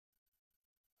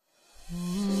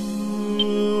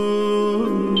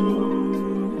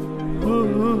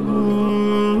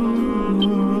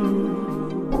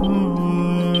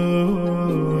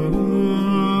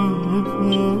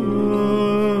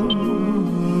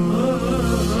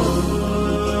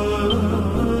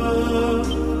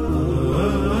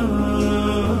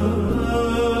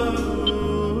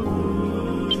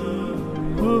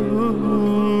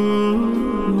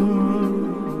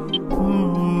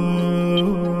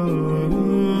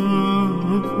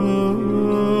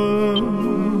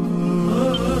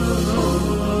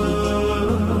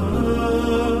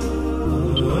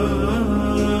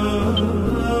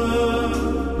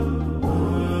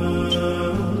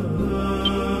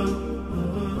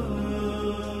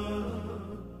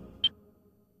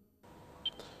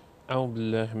أعوذ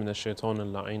بالله من الشيطان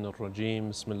اللعين الرجيم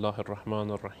بسم الله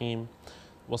الرحمن الرحيم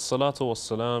والصلاة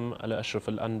والسلام على أشرف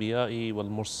الأنبياء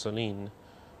والمرسلين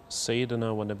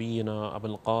سيدنا ونبينا أبي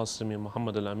القاسم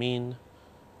محمد الأمين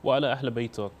وعلى أهل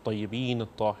بيته الطيبين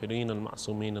الطاهرين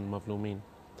المعصومين المظلومين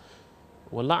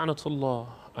ولعنة الله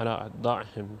على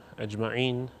أعدائهم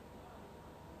أجمعين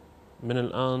من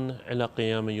الآن إلى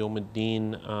قيام يوم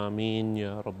الدين آمين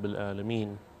يا رب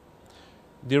العالمين.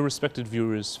 Dear respected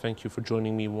viewers, thank you for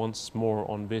joining me once more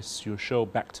on this, your show,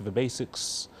 Back to the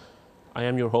Basics. I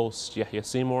am your host, Yahya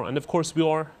Seymour, and of course we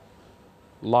are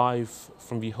live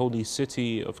from the holy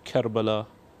city of Karbala.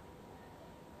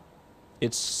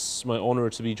 It's my honor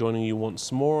to be joining you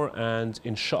once more, and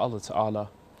inshallah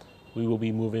ta'ala, we will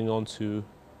be moving on to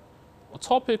a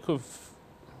topic of,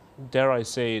 dare I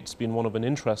say, it's been one of an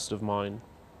interest of mine,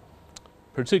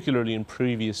 particularly in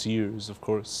previous years, of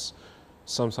course.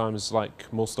 Sometimes,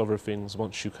 like most other things,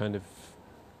 once you kind of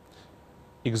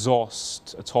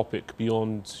exhaust a topic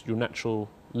beyond your natural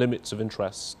limits of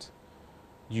interest,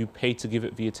 you pay to give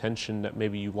it the attention that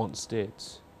maybe you once did.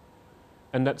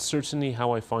 And that's certainly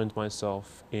how I find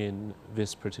myself in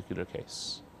this particular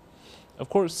case. Of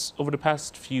course, over the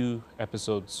past few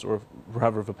episodes, or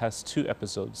rather the past 2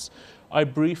 episodes, I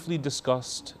briefly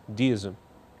discussed deism.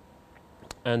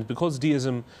 And because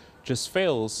deism just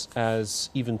fails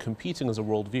as even competing as a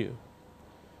worldview,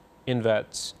 in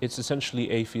that it's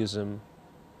essentially atheism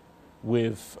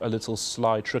with a little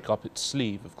sly trick up its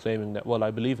sleeve of claiming that, well, I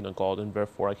believe in a God and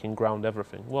therefore I can ground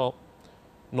everything. Well,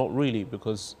 not really,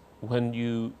 because when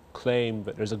you claim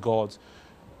that there's a God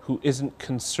who isn't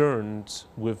concerned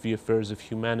with the affairs of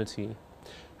humanity,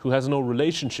 who has no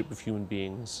relationship with human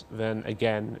beings, then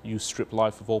again, you strip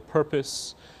life of all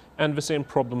purpose. And the same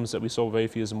problems that we saw with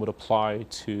atheism would apply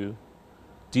to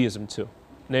deism too.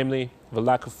 Namely, the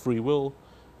lack of free will,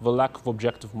 the lack of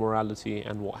objective morality,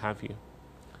 and what have you.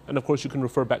 And of course, you can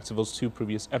refer back to those 2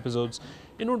 previous episodes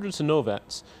in order to know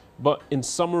that. But in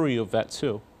summary of that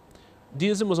too,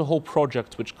 deism was a whole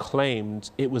project which claimed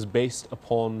it was based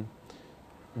upon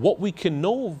what we can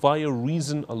know via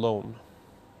reason alone.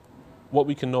 What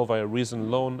we can know via reason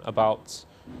alone about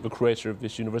the creator of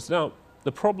this universe. Now,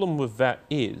 the problem with that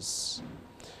is,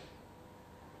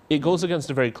 it goes against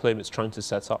the very claim it's trying to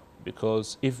set up,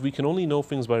 because if we can only know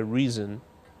things by reason,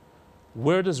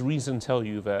 where does reason tell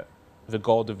you that the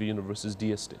God of the universe is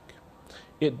deistic?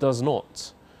 It does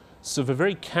not. So the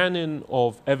very canon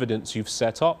of evidence you've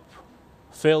set up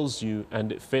fails you,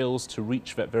 and it fails to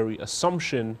reach that very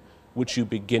assumption which you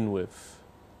begin with.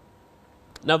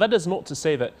 Now, that is not to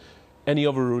say that any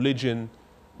other religion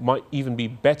might even be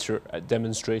better at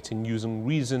demonstrating using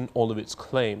reason all of its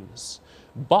claims.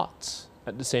 But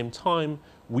at the same time,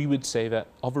 we would say that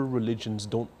other religions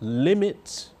don't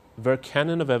limit their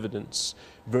canon of evidence,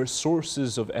 their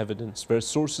sources of evidence, their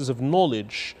sources of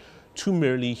knowledge to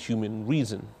merely human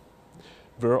reason.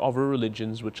 There are other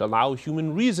religions which allow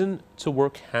human reason to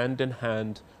work hand in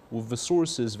hand with the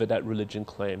sources that that religion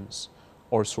claims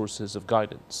are sources of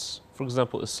guidance. For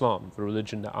example, Islam, the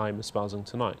religion that I'm espousing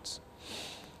tonight.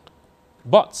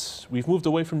 But we've moved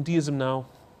away from deism now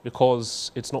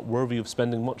because it's not worthy of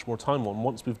spending much more time on.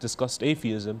 Once we've discussed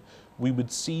atheism, we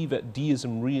would see that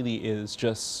deism really is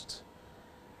just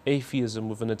atheism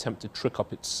with an attempt to trick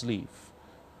up its sleeve.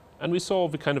 And we saw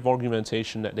the kind of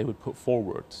argumentation that they would put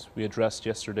forward. We addressed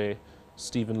yesterday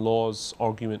Stephen Law's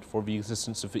argument for the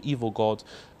existence of the evil God,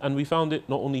 and we found it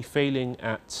not only failing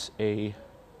at a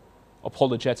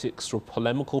apologetics or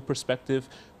polemical perspective,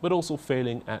 but also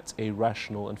failing at a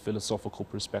rational and philosophical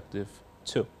perspective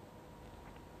too.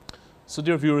 So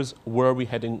dear viewers, where are we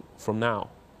heading from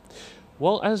now?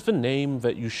 Well, as the name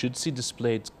that you should see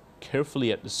displayed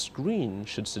carefully at the screen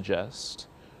should suggest,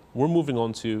 we're moving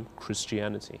on to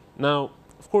Christianity. Now,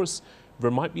 of course,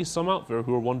 there might be some out there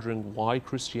who are wondering, why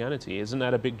Christianity? Isn't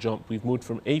that a big jump? We've moved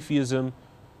from atheism,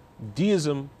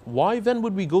 deism, why then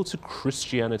would we go to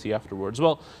Christianity afterwards?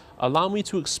 Well, allow me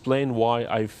to explain why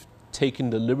I've taken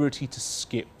the liberty to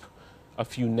skip a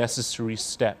few necessary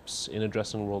steps in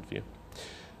addressing worldview.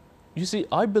 You see,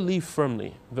 I believe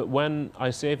firmly that when I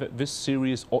say that this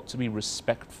series ought to be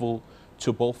respectful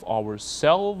to both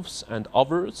ourselves and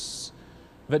others,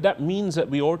 that means that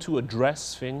we ought to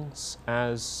address things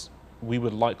as we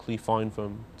would likely find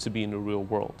them to be in the real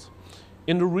world.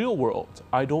 In the real world,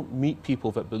 I don't meet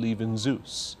people that believe in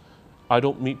Zeus. I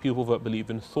don't meet people that believe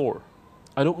in Thor.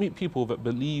 I don't meet people that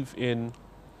believe in,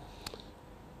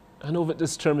 I know that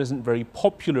this term isn't very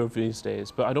popular these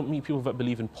days, but I don't meet people that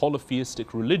believe in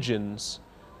polytheistic religions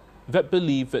that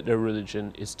believe that their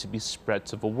religion is to be spread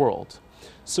to the world.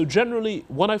 So generally,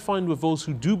 what I find with those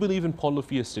who do believe in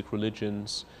polytheistic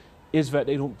religions is that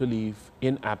they don't believe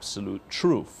in absolute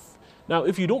truth. Now,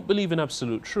 if you don't believe in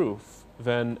absolute truth,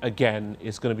 then again,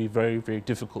 it's going to be very, very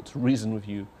difficult to reason with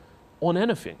you on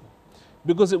anything,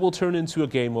 because it will turn into a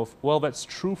game of, well, that's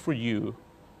true for you,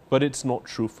 but it's not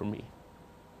true for me.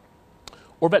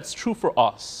 Or that's true for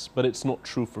us, but it's not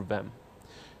true for them.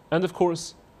 And of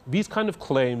course, these kind of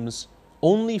claims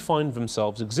only find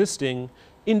themselves existing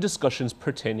in discussions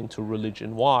pertaining to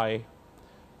religion. Why?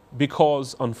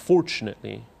 Because,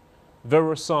 unfortunately, there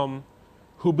are some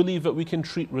who believe that we can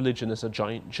treat religion as a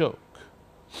giant joke.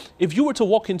 If you were to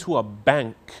walk into a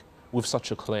bank with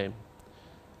such a claim,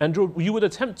 and you would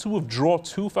attempt to withdraw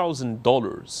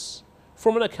 $2,000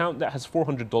 from an account that has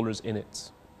 $400 in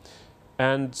it,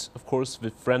 and of course the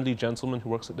friendly gentleman who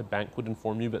works at the bank would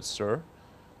inform you that, sir,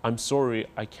 I'm sorry,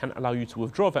 I can't allow you to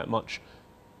withdraw that much.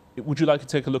 Would you like to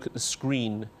take a look at the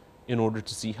screen in order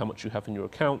to see how much you have in your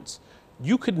account?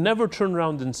 You could never turn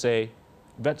around and say,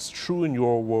 that's true in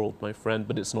your world, my friend,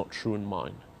 but it's not true in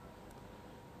mine.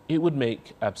 It would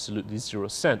make absolutely zero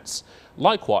sense.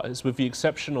 Likewise, with the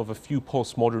exception of a few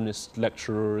postmodernist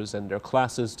lecturers and their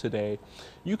classes today,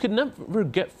 you could never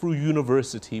get through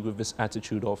university with this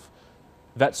attitude of,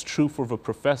 that's true for the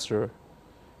professor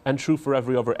and true for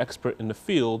every other expert in the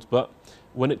field, but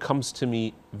when it comes to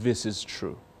me, this is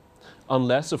true.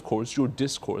 Unless, of course, your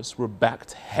discourse were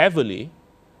backed heavily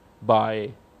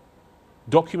by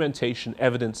documentation,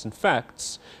 evidence, and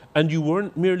facts, and you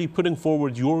weren't merely putting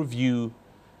forward your view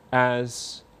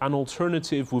as an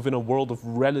alternative within a world of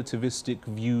relativistic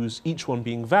views, each one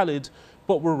being valid,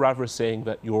 but were rather saying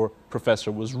that your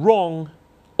professor was wrong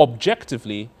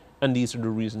objectively, and these are the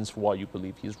reasons for why you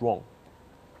believe he's wrong.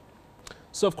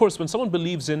 So, of course, when someone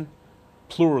believes in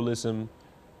pluralism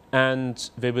and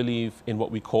they believe in what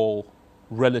we call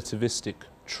relativistic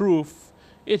truth,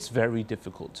 it's very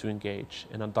difficult to engage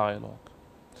in a dialogue.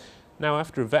 Now,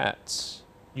 after that,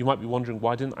 you might be wondering,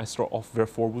 why didn't I start off,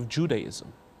 therefore, with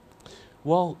Judaism?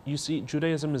 Well, you see,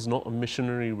 Judaism is not a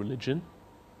missionary religion,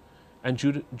 and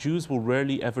Jews will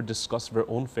rarely ever discuss their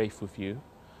own faith with you,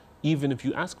 even if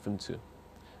you ask them to.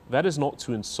 That is not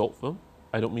to insult them.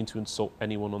 I don't mean to insult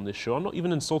anyone on this show. I'm not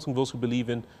even insulting those who believe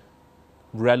in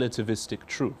relativistic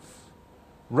truth.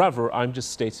 Rather, I'm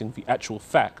just stating the actual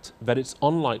fact that it's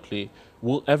unlikely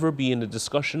we'll ever be in a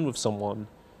discussion with someone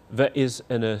that is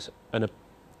an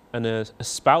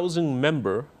espousing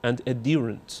member and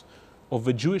adherent of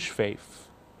the Jewish faith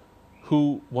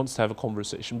who wants to have a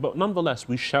conversation. But nonetheless,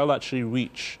 we shall actually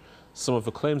reach some of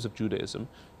the claims of Judaism.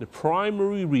 The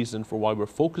primary reason for why we're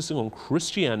focusing on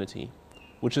Christianity,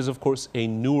 which is of course a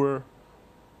newer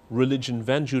religion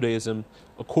than Judaism,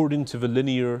 according to the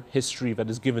linear history that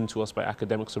is given to us by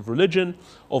academics of religion,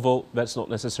 although that's not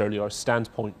necessarily our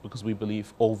standpoint, because we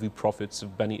believe all the prophets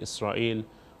of Bani Israel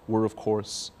were of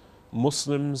course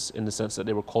Muslims, in the sense that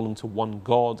they were calling to one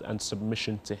God and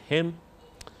submission to Him.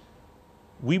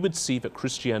 We would see that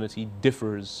Christianity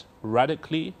differs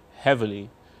radically, heavily,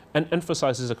 and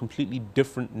emphasizes a completely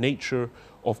different nature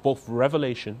of both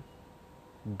revelation,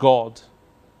 God,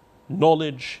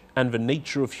 knowledge, and the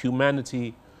nature of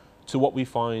humanity to what we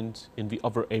find in the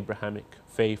other Abrahamic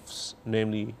faiths,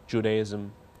 namely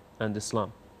Judaism and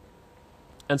Islam.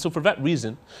 And so for that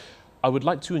reason, I would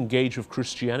like to engage with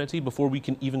Christianity before we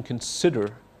can even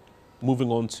consider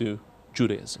moving on to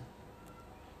Judaism.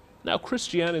 Now,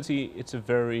 Christianity, it's a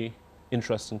very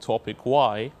interesting topic.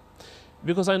 Why?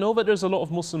 Because I know that there's a lot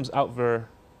of Muslims out there,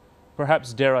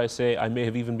 perhaps dare I say, I may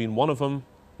have even been one of them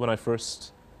when I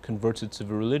first converted to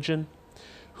the religion,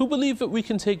 who believe that we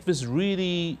can take this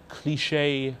really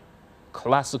cliche,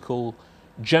 classical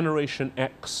Generation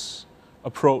X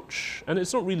approach, and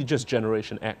it's not really just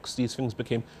Generation X, these things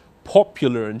became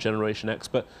popular in Generation X,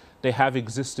 but they have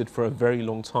existed for a very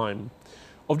long time,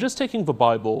 of just taking the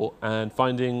Bible and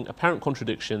finding apparent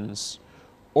contradictions,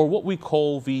 or what we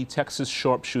call the Texas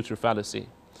sharpshooter fallacy,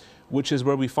 which is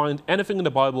where we find anything in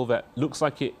the Bible that looks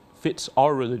like it fits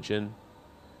our religion,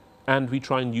 and we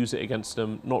try and use it against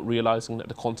them, not realizing that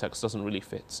the context doesn't really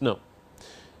fit. No.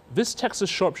 This Texas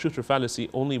sharpshooter fallacy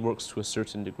only works to a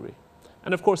certain degree.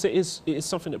 And of course, it is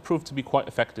something that proved to be quite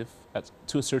effective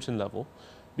to a certain level,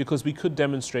 because we could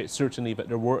demonstrate certainly that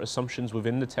there were assumptions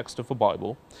within the text of the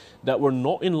Bible that were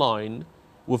not in line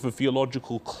with the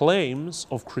theological claims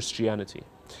of Christianity.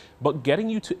 But getting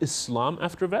you to Islam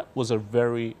after that was a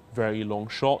very, very long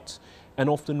shot, and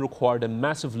often required a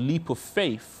massive leap of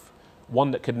faith,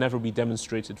 one that could never be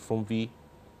demonstrated from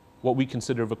what we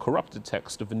consider the corrupted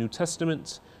text of the New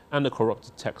Testament and the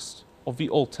corrupted text of the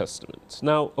Old Testament.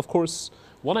 Now, of course,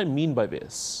 what I mean by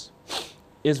this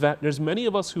is that there's many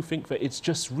of us who think that it's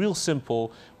just real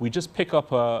simple. We just pick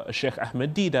up a Sheikh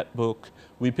Ahmed Deedat book,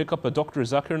 we pick up a Dr.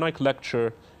 Zakir Naik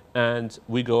lecture, and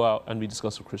we go out and we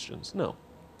discuss with Christians. No.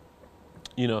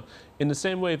 You know, in the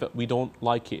same way that we don't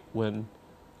like it when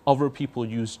other people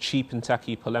use cheap and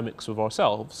tacky polemics with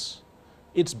ourselves,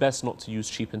 it's best not to use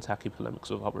cheap and tacky polemics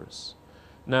with others.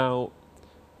 Now,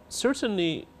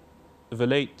 certainly the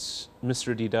late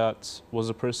Mr. Deedat was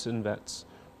a person that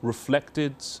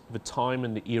reflected the time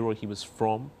and the era he was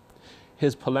from.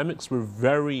 His polemics were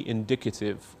very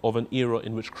indicative of an era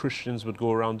in which Christians would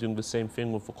go around doing the same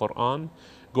thing with the Quran,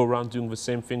 go around doing the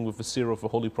same thing with the seerah of the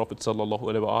Holy Prophet sallallahu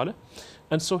alaihi wasallam.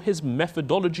 And so his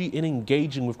methodology in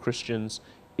engaging with Christians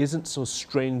isn't so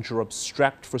strange or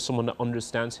abstract for someone that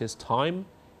understands his time,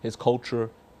 his culture,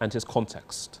 and his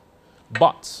context.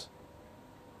 But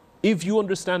if you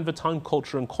understand the time,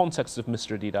 culture, and context of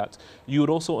Mr. Deedat, you would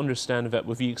also understand that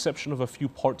with the exception of a few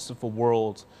parts of the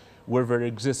world where there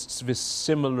exists this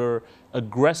similar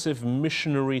aggressive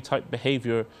missionary type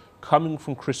behavior coming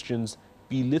from Christians,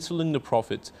 belittling the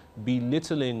Prophet,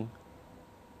 belittling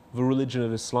the religion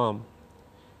of Islam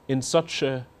in such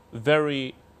a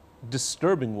very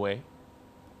disturbing way,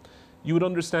 you would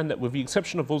understand that with the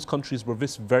exception of those countries where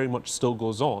this very much still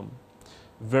goes on,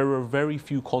 there are very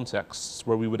few contexts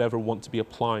where we would ever want to be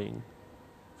applying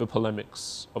the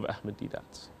polemics of Ahmed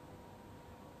Deedat.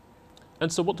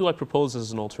 And so what do I propose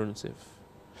as an alternative?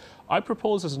 I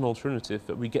propose as an alternative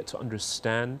that we get to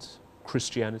understand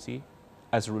Christianity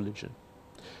as a religion.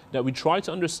 That we try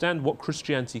to understand what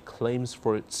Christianity claims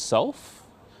for itself,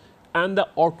 and that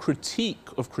our critique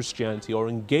of Christianity, our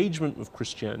engagement with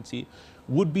Christianity,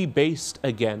 would be based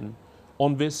again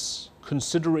on this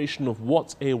consideration of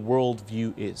what a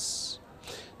worldview is.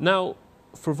 Now,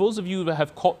 for those of you that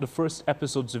have caught the first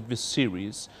episodes of this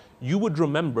series, you would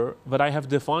remember that I have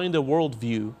defined a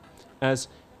worldview as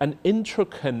an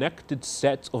interconnected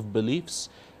set of beliefs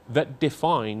that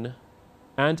define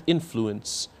and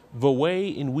influence the way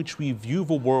in which we view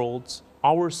the world,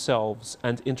 ourselves,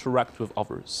 and interact with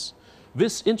others.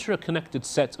 This interconnected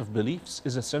set of beliefs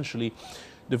is essentially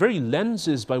the very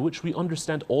lenses by which we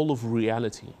understand all of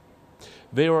reality.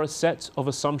 They are a set of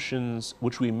assumptions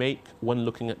which we make when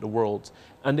looking at the world,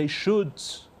 and they should,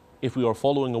 if we are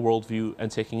following a worldview and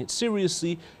taking it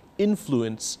seriously,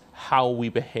 influence how we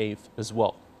behave as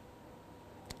well.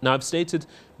 Now, I've stated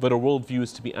that a worldview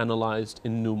is to be analyzed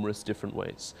in numerous different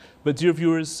ways. But dear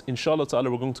viewers, inshallah ta'ala,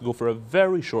 we're going to go for a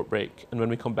very short break, and when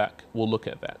we come back, we'll look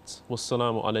at that.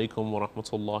 Wassalamu alaikum wa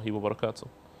rahmatullahi wa barakatuh.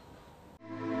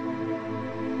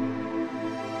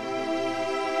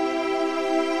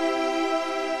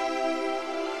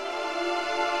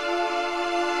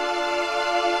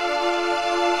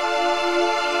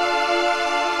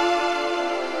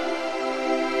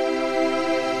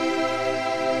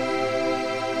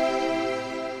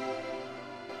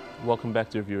 Welcome back,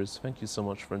 dear viewers. Thank you so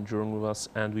much for enduring with us.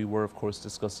 And we were, of course,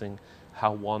 discussing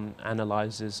how one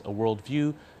analyzes a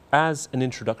worldview as an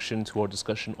introduction to our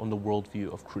discussion on the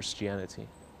worldview of Christianity.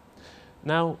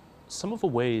 Now, some of the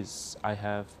ways I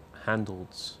have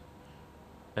handled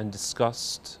and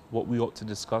discussed what we ought to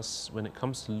discuss when it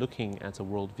comes to looking at a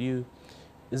worldview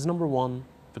is, number one,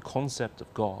 the concept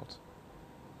of God.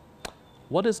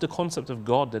 What is the concept of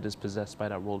God that is possessed by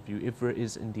that worldview, if there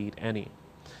is indeed any?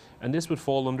 And this would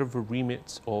fall under the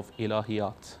remit of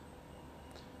ilahiyat.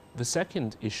 The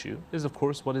second issue is, of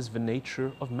course, what is the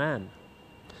nature of man?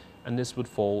 And this would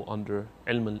fall under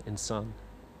ilm al-insan.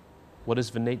 What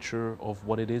is the nature of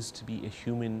what it is to be a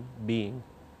human being?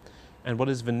 And what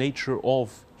is the nature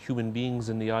of human beings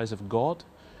in the eyes of God?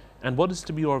 And what is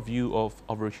to be our view of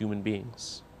other human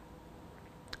beings?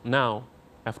 Now,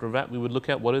 after that, we would look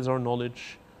at what is our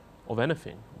knowledge of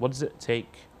anything. What does it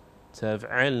take to have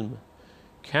ilm?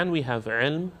 Can we have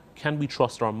ilm? Can we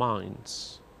trust our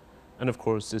minds? And of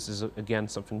course, this is again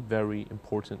something very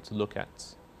important to look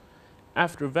at.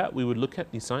 After that, we would look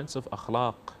at the science of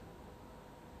akhlaq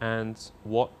and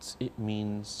what it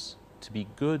means to be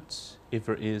good, if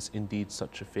there is indeed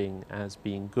such a thing as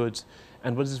being good,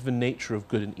 and what is the nature of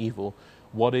good and evil.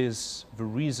 What is the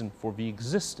reason for the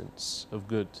existence of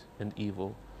good and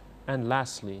evil? And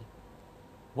lastly,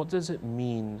 what does it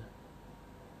mean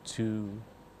to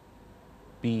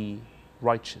be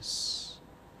righteous?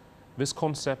 This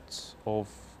concept of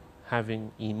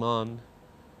having iman,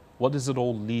 what does it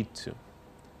all lead to?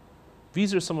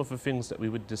 These are some of the things that we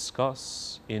would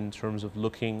discuss in terms of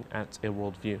looking at a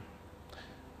worldview.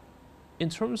 In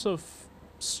terms of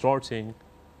starting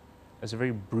as a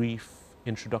very brief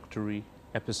introductory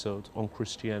episode on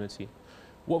Christianity,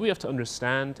 what we have to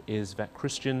understand is that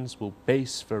Christians will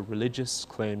base their religious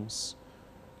claims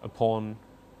upon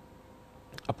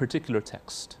a particular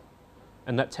text,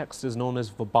 and that text is known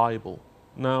as the Bible.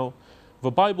 Now,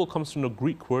 the Bible comes from the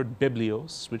Greek word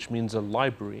biblios, which means a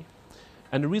library.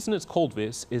 And the reason it's called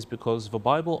this is because the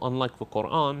Bible, unlike the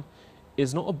Quran,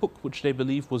 is not a book which they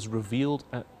believe was revealed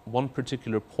at one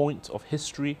particular point of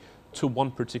history to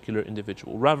one particular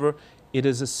individual. Rather, it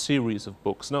is a series of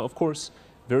books. Now, of course,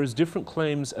 there is different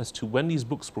claims as to when these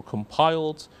books were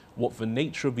compiled, what the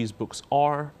nature of these books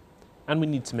are, and we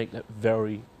need to make that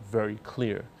very, very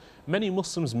clear. Many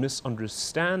Muslims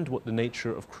misunderstand what the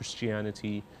nature of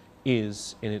Christianity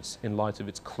is in light of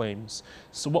its claims.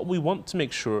 So what we want to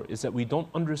make sure is that we don't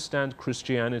understand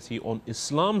Christianity on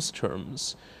Islam's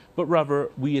terms, but rather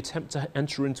we attempt to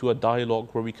enter into a dialogue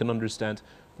where we can understand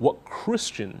what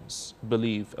Christians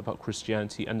believe about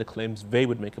Christianity and the claims they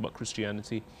would make about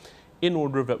Christianity, in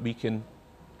order that we can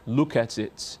look at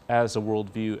it as a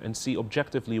worldview and see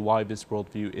objectively why this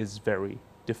worldview is very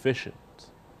deficient,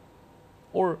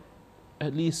 or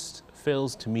at least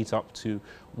fails to meet up to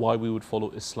why we would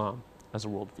follow Islam as a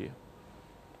worldview.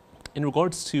 In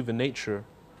regards to the nature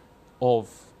of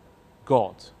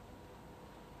God,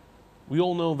 we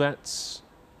all know that,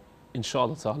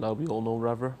 inshallah ta'ala, we all know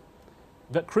rather,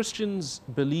 that Christians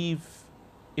believe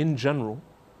in general,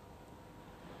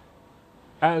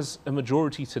 as a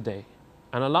majority today.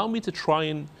 And allow me to try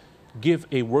and give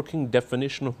a working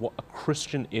definition of what a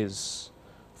Christian is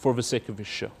for the sake of this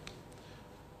show.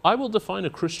 I will define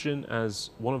a Christian as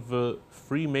one of the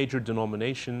three major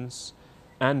denominations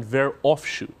and their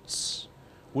offshoots,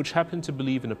 which happen to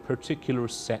believe in a particular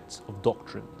set of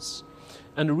doctrines.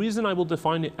 And the reason I will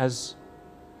define it as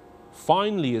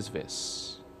finely as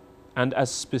this, and as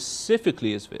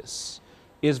specifically as this,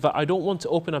 is that I don't want to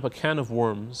open up a can of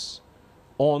worms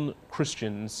on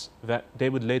Christians that they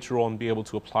would later on be able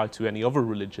to apply to any other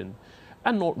religion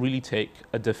and not really take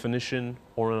a definition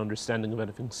or an understanding of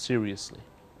anything seriously.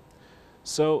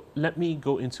 So let me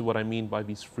go into what I mean by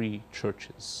these three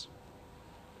churches.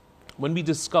 When we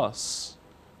discuss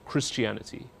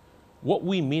Christianity, what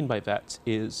we mean by that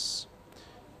is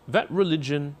that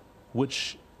religion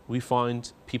which we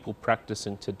find people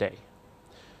practicing today.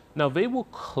 Now, they will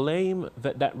claim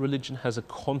that that religion has a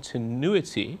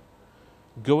continuity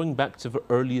going back to the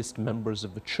earliest members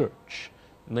of the church,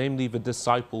 namely the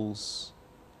disciples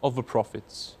of the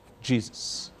prophet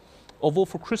Jesus. Although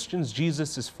for Christians,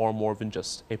 Jesus is far more than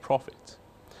just a prophet.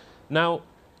 Now,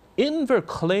 in their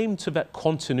claim to that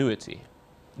continuity,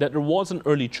 that there was an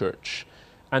early church,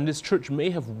 and this church may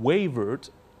have wavered,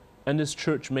 and this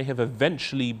church may have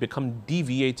eventually become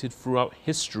deviated throughout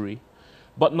history,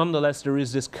 but nonetheless there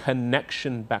is this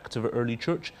connection back to the early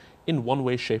church in one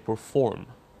way, shape, or form.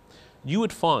 You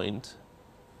would find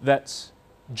that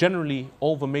generally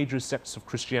all the major sects of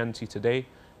Christianity today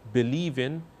believe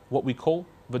in what we call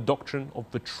the doctrine of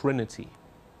the Trinity.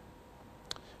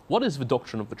 What is the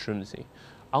doctrine of the Trinity?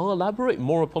 I'll elaborate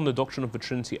more upon the doctrine of the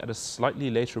Trinity at a slightly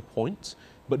later point,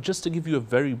 but just to give you a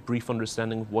very brief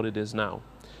understanding of what it is now.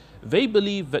 They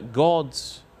believe that God,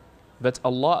 that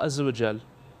Allah Azza wa Jal,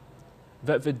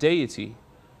 that the deity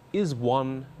is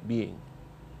one being.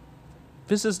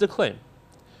 This is the claim.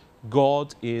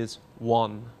 God is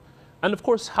one. And of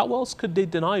course, how else could they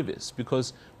deny this?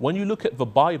 Because when you look at the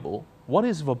Bible, what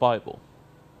is the Bible?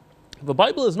 The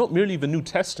Bible is not merely the New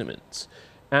Testament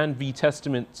and the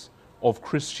Testament of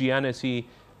Christianity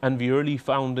and the early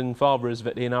founding fathers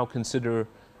that they now consider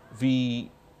the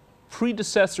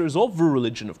predecessors of the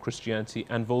religion of Christianity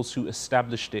and those who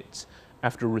established it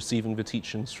after receiving the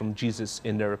teachings from Jesus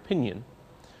in their opinion.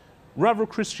 Rather,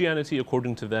 Christianity,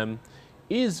 according to them,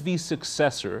 is the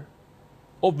successor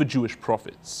of the Jewish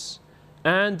prophets.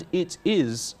 And it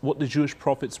is what the Jewish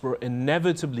prophets were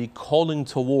inevitably calling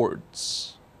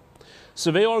towards.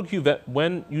 So they argue that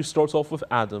when you start off with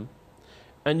Adam,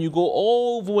 and you go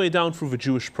all the way down through the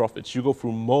Jewish prophets, you go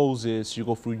through Moses, you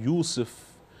go through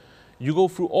Yusuf, you go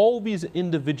through all these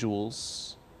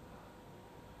individuals,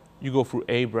 you go through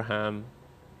Abraham,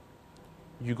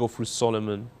 you go through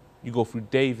Solomon, you go through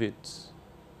David,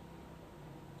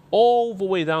 all the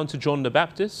way down to John the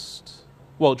Baptist.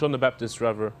 Well, John the Baptist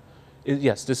rather,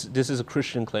 yes, this is a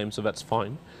Christian claim, so that's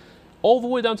fine. All the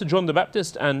way down to John the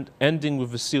Baptist and ending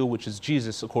with the seal, which is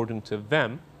Jesus, according to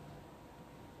them,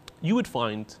 you would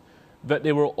find that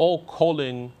they were all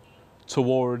calling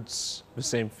towards the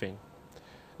same thing.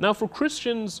 Now, for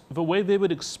Christians, the way they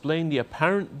would explain the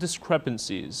apparent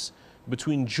discrepancies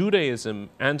between Judaism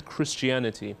and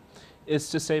Christianity is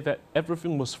to say that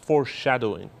everything was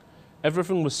foreshadowing.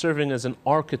 Everything was serving as an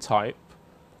archetype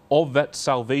of that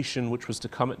salvation which was to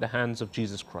come at the hands of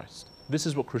Jesus Christ. This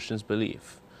is what Christians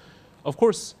believe. Of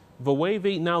course, the way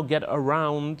they now get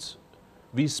around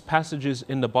these passages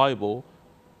in the Bible,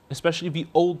 especially the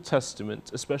Old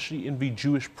Testament, especially in the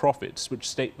Jewish prophets, which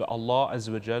state that Allah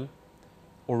Azza wa Jal,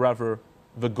 or rather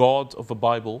the God of the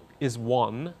Bible, is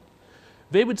one,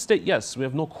 they would state, yes, we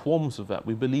have no qualms with that.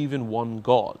 We believe in one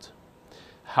God.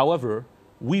 However,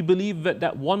 we believe that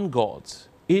that one God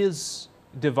is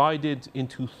divided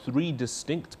into three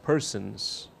distinct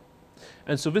persons.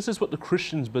 And so this is what the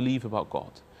Christians believe about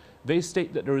God. They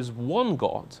state that there is one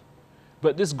God,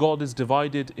 but this God is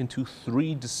divided into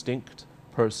three distinct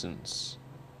persons.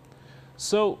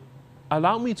 So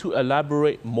allow me to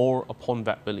elaborate more upon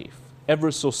that belief,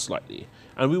 ever so slightly.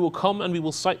 And we will come and we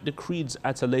will cite the creeds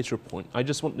at a later point. I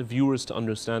just want the viewers to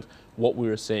understand what we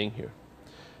are saying here.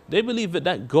 They believe that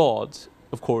that God,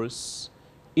 of course,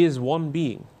 is one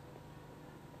being.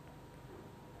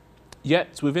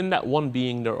 Yet within that one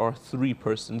being there are three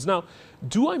persons. Now,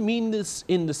 do I mean this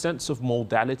in the sense of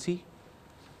modality?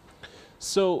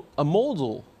 So a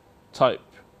modal type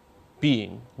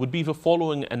being would be the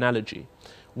following analogy.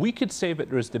 We could say that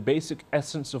there is the basic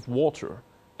essence of water.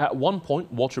 At one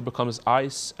point, water becomes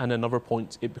ice, and another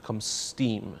point, it becomes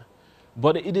steam.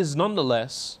 But it is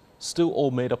nonetheless still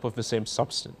all made up of the same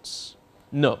substance.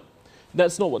 No,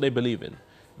 that's not what they believe in.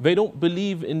 They don't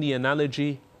believe in the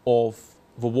analogy of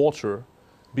the water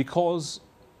because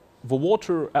the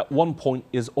water at one point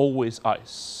is always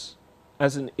ice,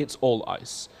 as in it's all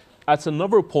ice. At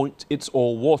another point, it's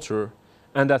all water,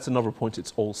 and at another point,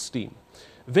 it's all steam.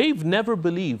 They've never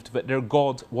believed that their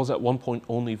God was at one point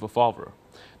only the Father.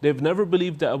 They've never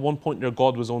believed that at one point their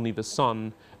God was only the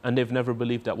Son, and they've never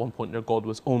believed at one point their God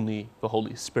was only the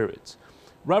Holy Spirit.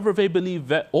 Rather, they believe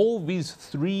that all these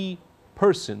three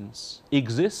persons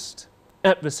exist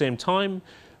at the same time.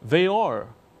 They are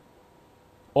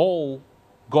all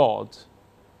God,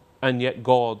 and yet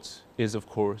God is, of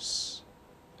course,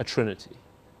 a Trinity.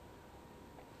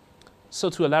 So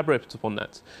to elaborate upon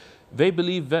that, they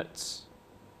believe that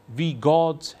the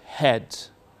Godhead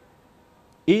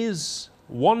is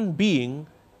one being,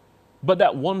 but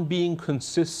that one being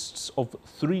consists of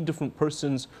three different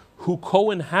persons who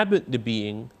co-inhabit the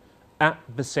being at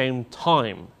the same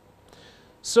time.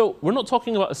 So we're not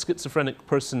talking about a schizophrenic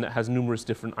person that has numerous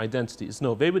different identities.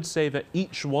 No, they would say that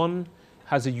each one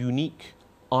has a unique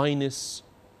I-ness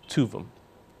to them.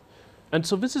 And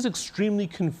so this is extremely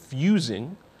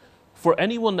confusing for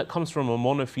anyone that comes from a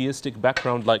monotheistic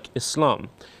background like Islam.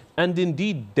 And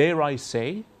indeed, dare I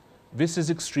say, this is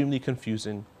extremely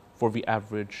confusing for the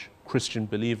average Christian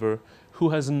believer who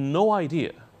has no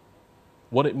idea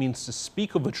what it means to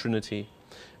speak of the Trinity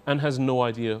and has no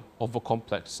idea of the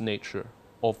complex nature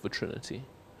of the Trinity.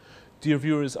 Dear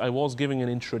viewers, I was giving an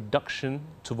introduction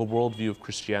to the worldview of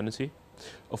Christianity.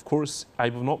 Of course, I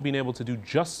have not been able to do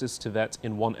justice to that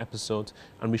in one episode,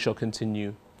 and we shall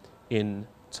continue in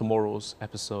tomorrow's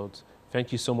episode.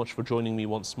 Thank you so much for joining me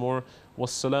once more.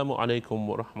 Wassalamu alaikum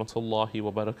wa rahmatullahi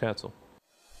wa barakatuh.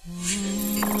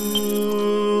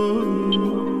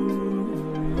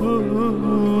 Oh